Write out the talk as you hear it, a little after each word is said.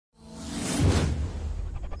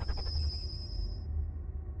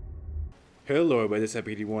Hello everybody, this is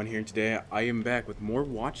Epic81 here, and today I am back with more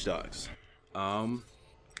Watch Dogs.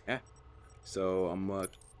 Yeah. So I'm gonna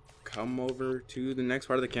come over to the next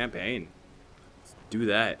part of the campaign. Let's do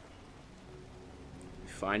that.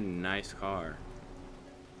 Find a nice car.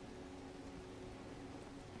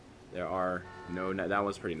 There are no, that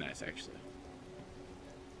was pretty nice actually.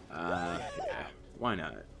 Yeah, why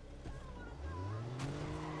not?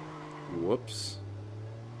 Whoops.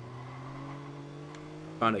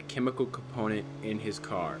 Found a chemical component in his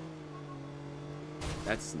car.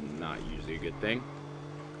 That's not usually a good thing.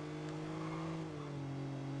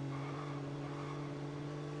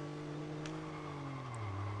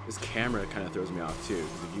 This camera kind of throws me off too,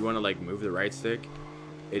 because if you want to like move the right stick,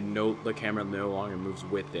 the camera no longer moves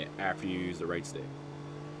with it after you use the right stick.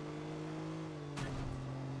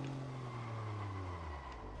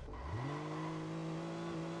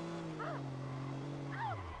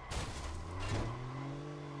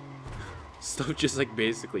 Stuff just like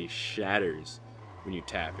basically shatters when you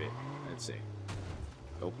tap it. Let's see.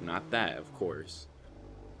 Oh, not that, of course.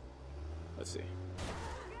 Let's see.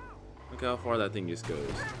 Look how far that thing just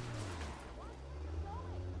goes.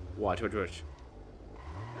 Watch.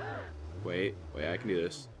 Wait, I can do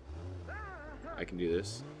this. I can do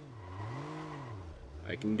this.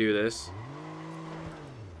 I can do this.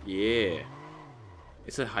 Yeah.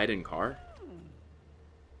 It's a hide-in car?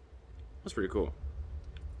 That's pretty cool.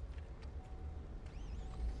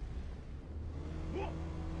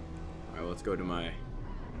 Alright, let's go to my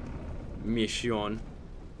mission.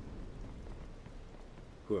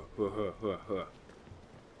 Oh,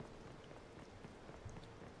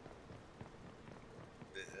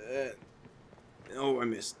 I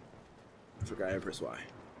missed. I forgot I pressed Y.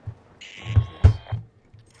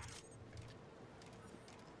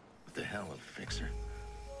 What the hell, a fixer?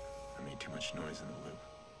 I made too much noise in the loop.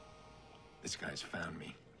 This guy's found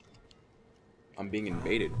me. I'm being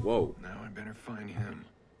invaded. Whoa. Now I better find him.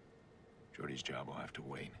 Jordy's job will have to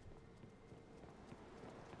wait.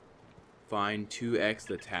 Find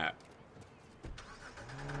 2XTheTap.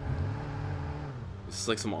 This is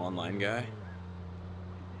like some online guy.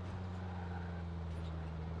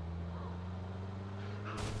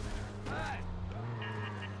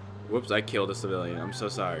 Whoops, I killed a civilian. I'm so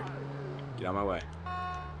sorry. Get out of my way.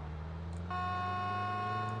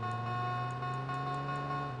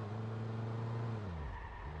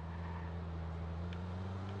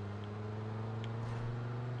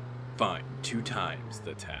 Find 2 times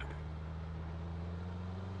the tap.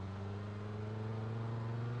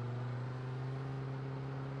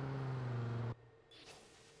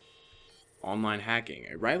 Online hacking.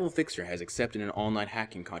 A rival fixer has accepted an online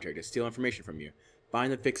hacking contract to steal information from you.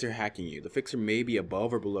 Find the fixer hacking you. The fixer may be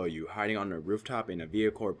above or below you, hiding on a rooftop, in a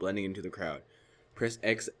vehicle, or blending into the crowd. Press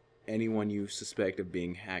X anyone you suspect of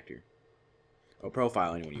being a hacker. Or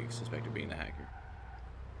profile anyone you suspect of being the hacker.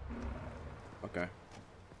 Okay.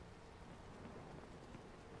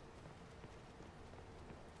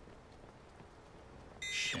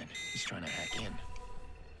 Shit, he's trying to hack in.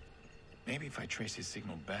 Maybe if I trace his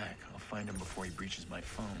signal back, I'll find him before he breaches my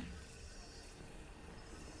phone.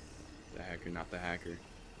 The hacker, not the hacker.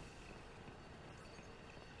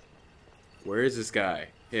 Where is this guy?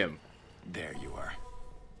 Him. There you are.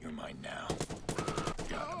 You're mine now.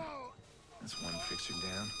 Got him. That's one fixer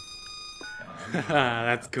down.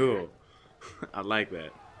 That's cool. I like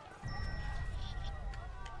that.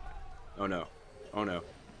 Oh no. Oh no.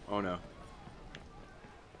 Oh no.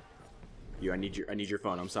 I need your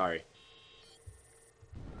phone. I'm sorry.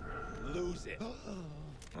 Lose it.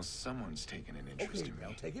 Well, someone's taken an interest in me. Now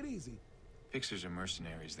take it easy. Fixers are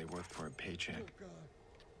mercenaries. They work for a paycheck.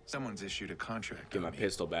 Someone's issued a contract Get on my me.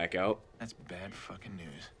 pistol back out. That's bad fucking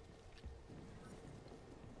news.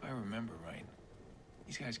 If I remember right,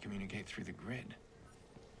 these guys communicate through the grid.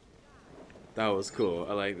 That was cool.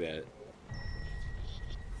 I like that.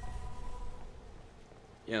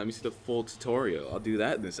 Yeah, let me see the full tutorial. I'll do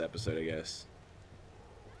that in this episode, I guess.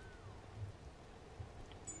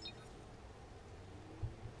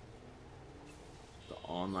 The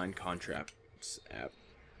online contracts app.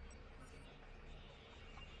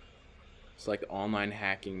 Select online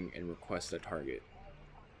hacking and request a target.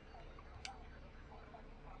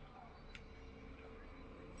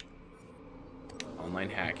 Online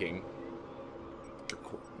hacking.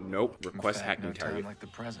 Nope. Request In fact, hacking no time target. like the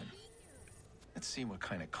present. Let's see what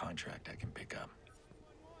kind of contract I can pick up.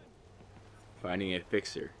 Finding a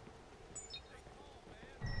fixer.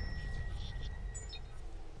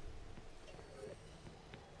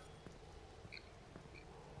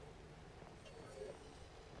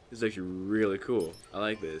 This is actually really cool. I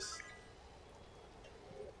like this.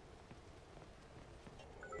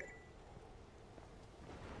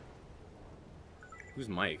 Who's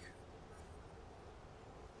Mike?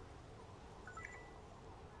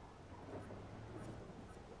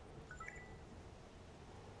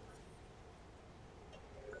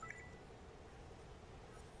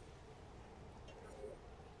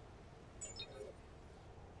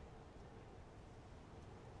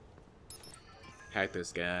 Hack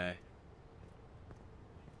this guy.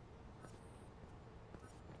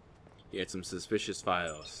 He had some suspicious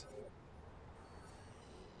files.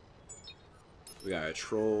 We got a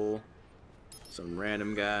troll, some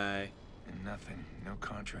random guy. And nothing. No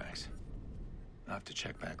contracts. I'll have to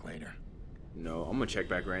check back later. No, I'm gonna check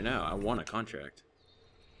back right now. I want a contract.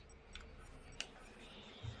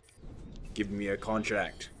 Give me a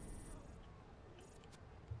contract.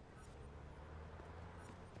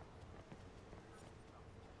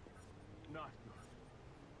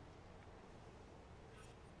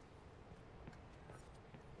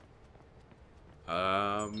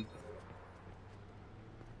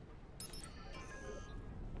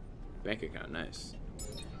 Bank account, nice.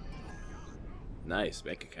 Nice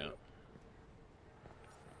bank account.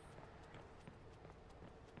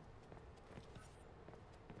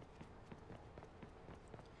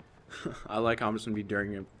 I like how I'm just gonna be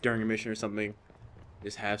during a mission or something.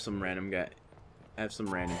 Just have some random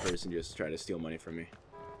person just try to steal money from me.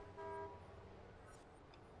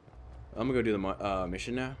 I'm gonna go do the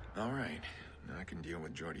mission now. All right. Now I can deal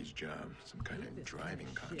with Jordy's job. Some kind of driving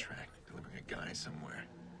contract. Delivering a guy somewhere.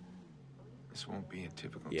 This won't be a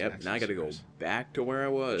typical Yep, taxi now I gotta go service. back to where I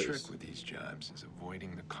was. The trick with these jobs is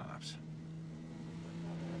avoiding the cops.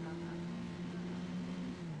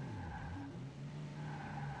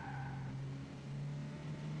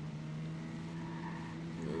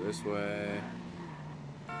 Go this way.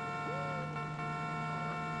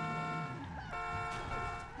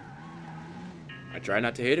 I tried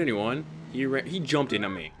not to hit anyone. He jumped into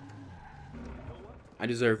me. I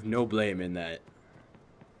deserve no blame in that.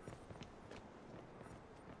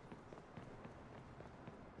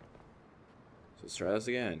 So let's try this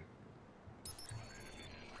again.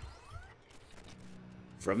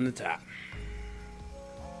 From the top.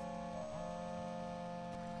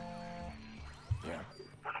 Yeah.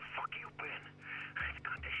 Where the fuck you been? It's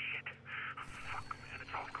gone to shit. Fuck, man,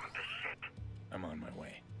 it's all gone to shit. I'm on my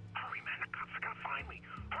way. Hurry, man, the cops are gonna find me.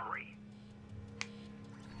 Hurry.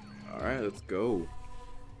 Alright, let's go.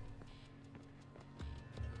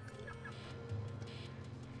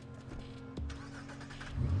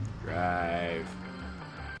 Drive.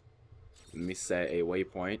 Let me set a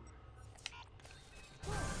waypoint.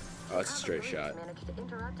 Oh, it's a straight shot. Managed to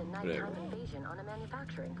interrupt a nighttime invasion on a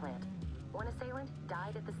manufacturing plant. One assailant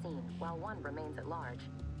died at the scene, while one remains at large.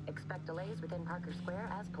 Expect delays within Parker Square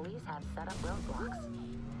as police have set up roadblocks.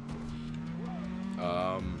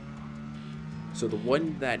 So the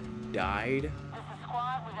one that died,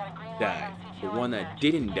 died. The one that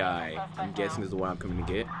didn't die, I'm guessing is the one I'm coming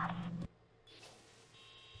to get.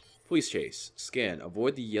 Police chase. Scan.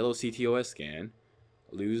 Avoid the yellow CTOS scan.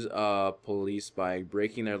 Lose police by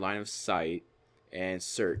breaking their line of sight. And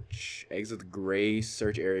search. Exit the gray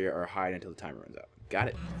search area or hide until the timer runs out. Got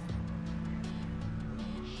it.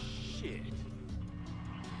 Shit.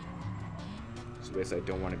 So basically I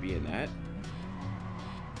don't want to be in that.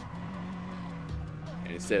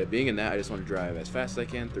 And instead of being in that, I just want to drive as fast as I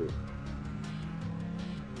can through.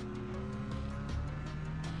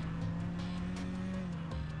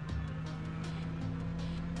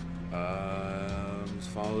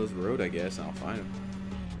 Just follow this road, I guess, and I'll find him.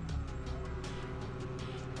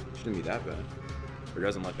 Shouldn't be that bad. Or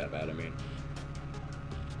doesn't look that bad, I mean.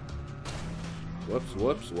 Whoops,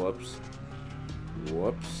 whoops, whoops.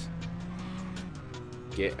 Whoops.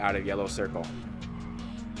 Get out of yellow circle.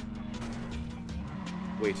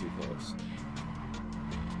 Way too close.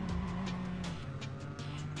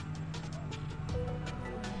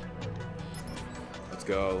 Let's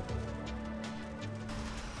go.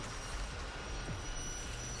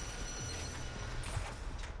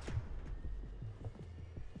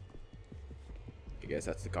 I guess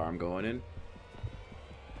that's the car I'm going in.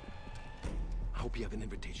 I hope you have an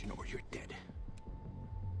invitation or you're dead.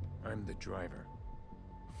 I'm the driver.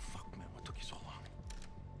 Fuck, man, what took you so long?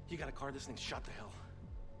 You got a car, this thing's shot to hell.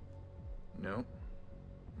 No.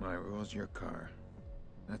 My rule's your car.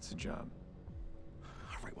 That's the job.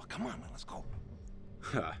 All right, well, come on, man, let's go.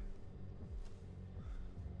 Ha.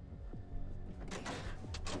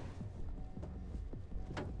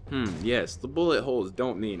 Yes, the bullet holes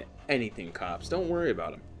don't mean anything, cops. Don't worry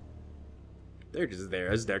about them. They're just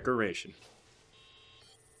there as decoration.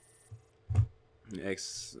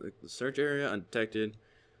 Next, the search area, undetected.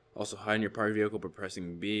 Also, hide in your parked vehicle by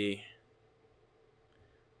pressing B.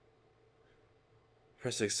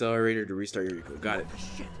 Press the accelerator to restart your vehicle. Got it. What the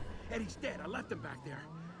shit? Eddie's dead. I left him back there.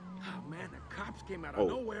 Oh man, the cops came out of Oh,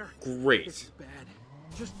 nowhere. great. This is bad.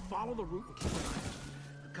 Just follow the route and keep an eye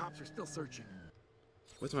out. The cops are still searching.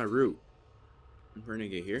 What's my route? I'm gonna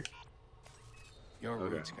get here. Your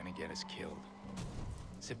Okay. route's gonna get us killed.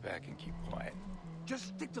 Sit back and keep quiet. Just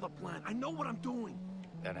stick to the plan. I know what I'm doing.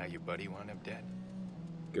 That how your buddy wound up dead?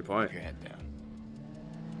 Good point. Keep your head down.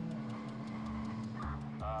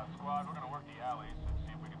 Squad, we're gonna work the alleys and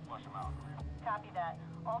see if we can flush them out. Copy that.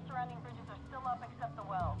 All surrounding bridges are still up except the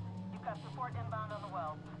wells. You've got support inbound on the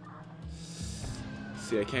wells.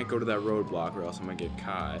 See, I can't go to that roadblock or else I'm gonna get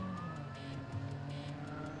caught.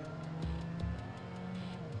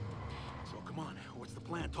 So come on, what's the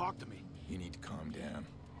plan? Talk to me. You need to calm down.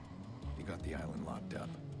 You got the island locked up.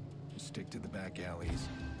 Just stick to the back alleys,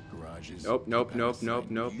 garages. Nope, nope, keep out nope, of nope,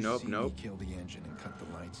 sight. nope, You nope, see nope. me kill the engine and cut the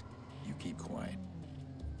lights. You keep quiet.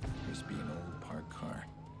 Must be an old parked car.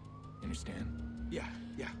 Understand? Yeah.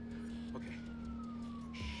 Okay.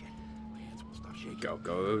 Shit, my hands won't stop shaking. Go,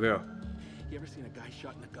 go, go, go. You ever seen a guy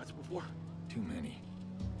shot in the guts before? Too many.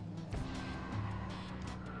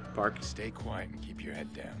 Park. Stay quiet and keep your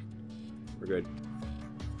head down. We're good.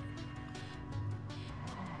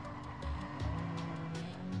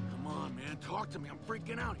 Come on, man, talk to me. I'm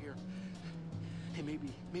freaking out here. Hey,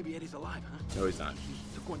 maybe Eddie's alive, huh? No, he's not. He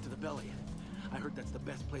took one to the belly. I heard that's the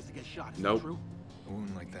best place to get shot. Is Nope. that true? A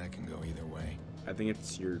wound like that can go either way. I think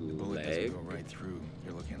it's your The bullet leg. doesn't go right through.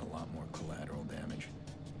 You're looking at a lot more collateral damage.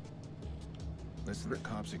 Listen, the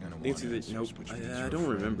cops are gonna I think want it's answers, nope. which I means your don't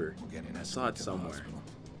friend remember. will get an I saw it escort to the somewhere. hospital.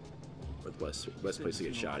 Where the best place to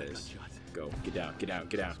get shot is. Go, get down, get out,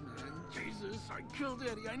 get out. Man, Jesus, I killed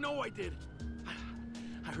Eddie. I know I did.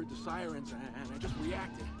 I heard the sirens and I just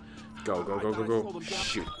reacted. Go, go, I go, thought go, I slowed go. him down.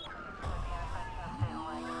 Shoot.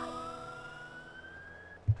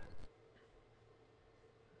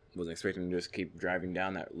 Wasn't expecting to just keep driving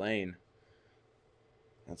down that lane.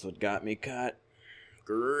 That's what got me caught.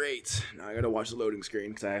 Great. Now I gotta watch the loading screen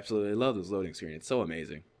because I absolutely love this loading screen. It's so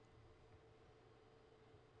amazing.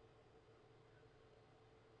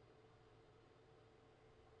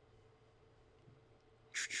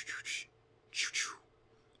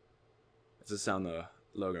 That's the sound the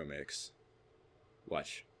logo makes.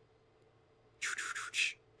 Watch.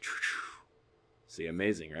 See,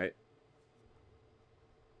 amazing, right?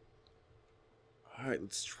 Alright,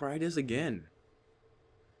 let's try this again.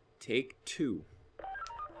 Take 2.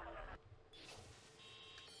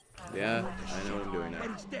 Yeah, I know what I'm doing now.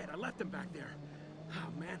 Eddie's dead. I left him back there.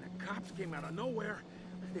 Oh man, the cops came out of nowhere.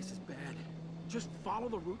 This is bad. Just follow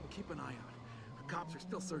the route and keep an eye out. The cops are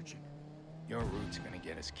still searching. Your route's gonna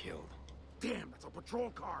get us killed. Damn, that's a patrol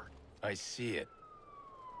car. I see it.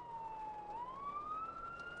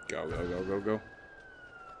 Go, go, go, go, go.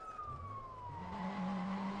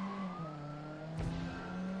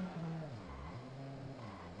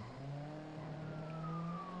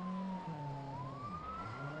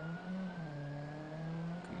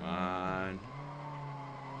 Come on.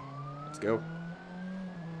 Let's go.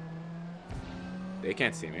 They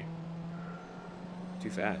can't see me. Too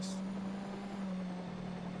fast.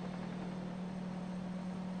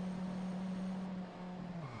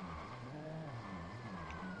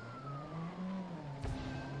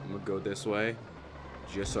 I'm gonna go this way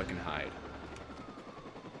just so I can hide.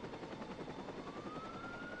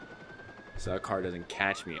 So that car doesn't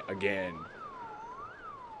catch me again.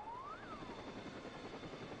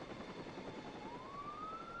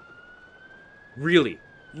 Really?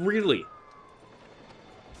 Really?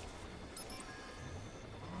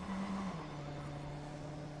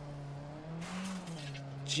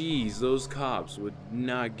 Jeez, those cops would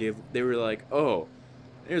not give... They were like, oh,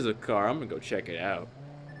 there's a car. I'm gonna go check it out.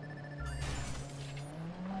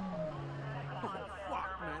 Oh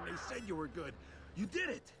fuck, man, they said you were good. You did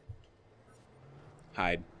it.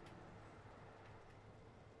 Hide.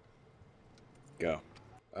 Go.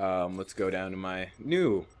 Let's go down to my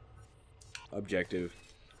new objective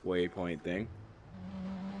waypoint thing.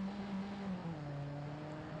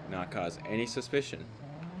 Not cause any suspicion.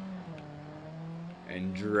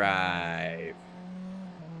 And drive.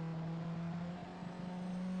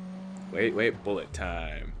 Wait, wait, bullet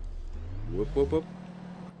time. Whoop, whoop, whoop.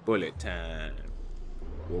 Bullet time.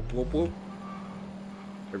 Whoop, whoop, whoop.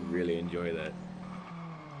 I really enjoy that.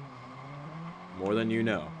 More than you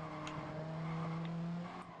know.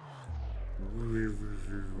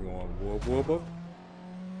 Whoop, whoop, whoop.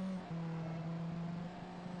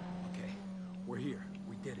 Okay, we're here.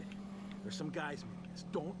 We did it. There's some guys meeting us.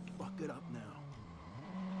 Don't fuck it up now.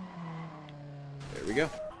 There we go.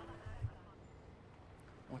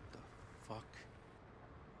 What the fuck?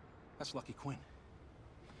 That's Lucky Quinn.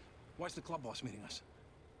 Why's the club boss meeting us?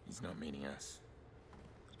 He's not meeting us.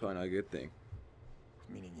 It's probably not a good thing.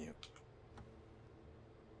 He's meeting you.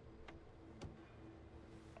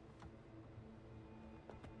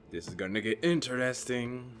 This is gonna get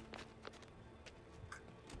interesting.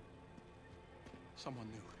 Someone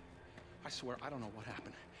knew. I swear, I don't know what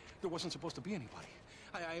happened. There wasn't supposed to be anybody.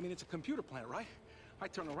 I mean, it's a computer plant, right? I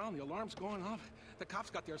turn around, the alarm's going off. The cops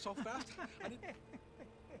got there so fast. I didn't...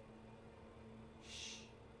 Shh.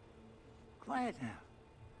 Quiet now.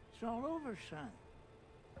 It's all over, son.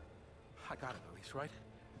 I got it, at least, right?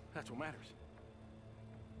 That's what matters.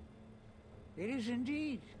 It is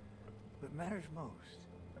indeed what matters most.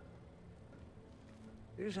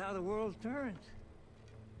 Here's how the world turns.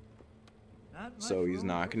 Not much So he's room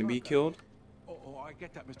not for gonna be fuck-ups. killed? Oh, I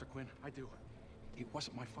get that, Mr. Quinn. I do. It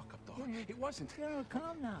wasn't my fuck-up, though. Yeah. It wasn't. Yeah,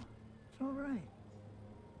 calm now. It's all right.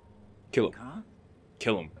 Kill him. Calm.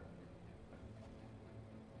 Kill him.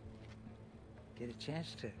 Get a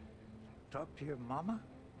chance to talk to your mama?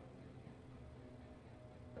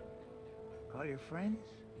 Call your friends?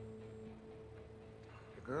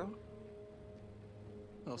 Your girl?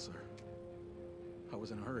 No, sir. I was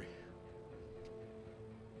in a hurry.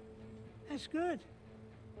 That's good.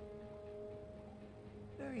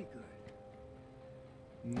 Very good.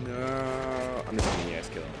 No. I'm just gonna yes,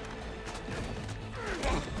 kill him.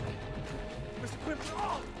 Mr. Quinn!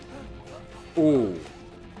 Ooh.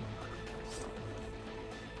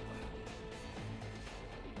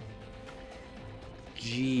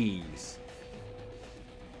 Jeez.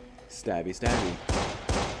 Stabby, stabby.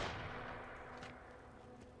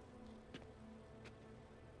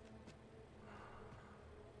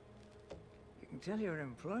 You can tell your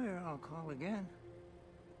employer I'll call again.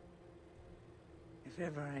 If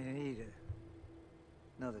ever I need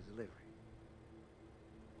another delivery.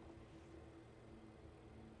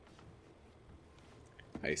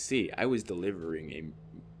 I see. I was delivering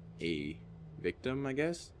a victim, I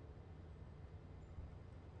guess.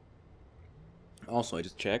 Also, I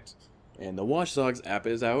just checked, and the Watch Dogs app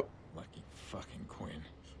is out, Lucky fucking Quinn.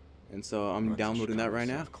 and so I'm Runs the downloading that Chicago right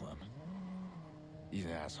now. Surf Club. These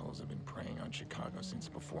assholes have been preying on Chicago since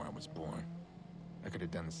before I was born. I could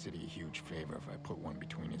have done the city a huge favor if I put one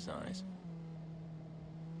between his eyes.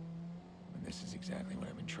 And this is exactly what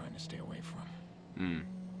I've been trying to stay away from.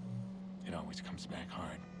 It always comes back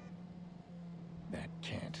hard. That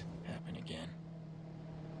can't happen again.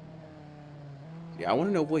 Yeah, I want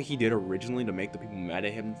to know what he did originally to make the people mad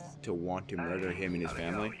at him to want to murder him and his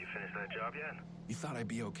family. You finished that job yet? You thought I'd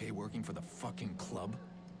be okay working for the fucking club?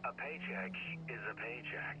 A paycheck is a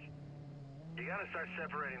paycheck. You gotta start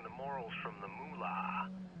separating the morals from the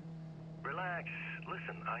moolah. Relax.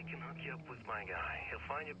 Listen, I can hook you up with my guy. He'll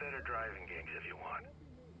find you better driving gigs if you want.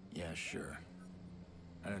 Yeah, sure.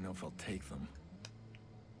 I don't know if I'll take them.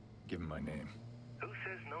 Give him my name. Who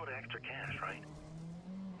says no to extra cash, right?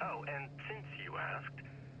 Oh, and since you asked,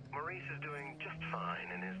 Maurice is doing just fine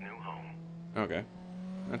in his new home. Okay,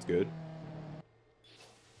 that's good.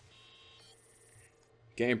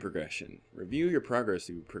 Game progression. Review your progress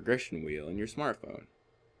through progression wheel in your smartphone.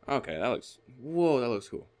 Okay, that looks... Whoa, that looks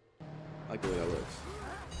cool. I like the way that looks.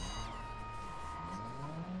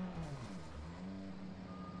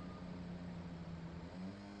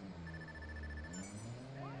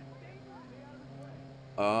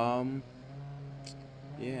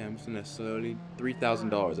 Yeah, I'm just gonna slowly...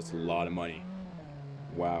 $3,000, that's a lot of money.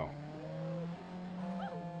 Wow.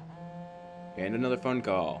 And another phone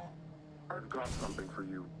call. I've got something for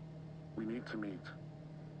you. We need to meet.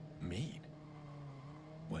 Meet?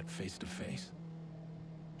 What, face to face?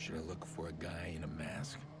 Should I look for a guy in a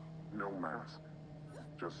mask? No mask.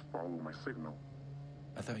 Just follow my signal.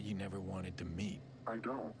 I thought you never wanted to meet. I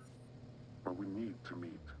don't. But we need to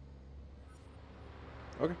meet.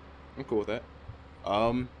 Okay, I'm cool with that.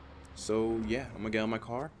 So yeah, I'm gonna get out of my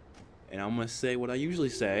car, and I'm gonna say what I usually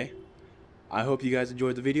say. I hope you guys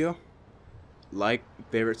enjoyed the video. Like,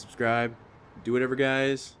 favorite, subscribe, do whatever,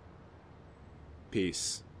 guys.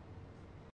 Peace.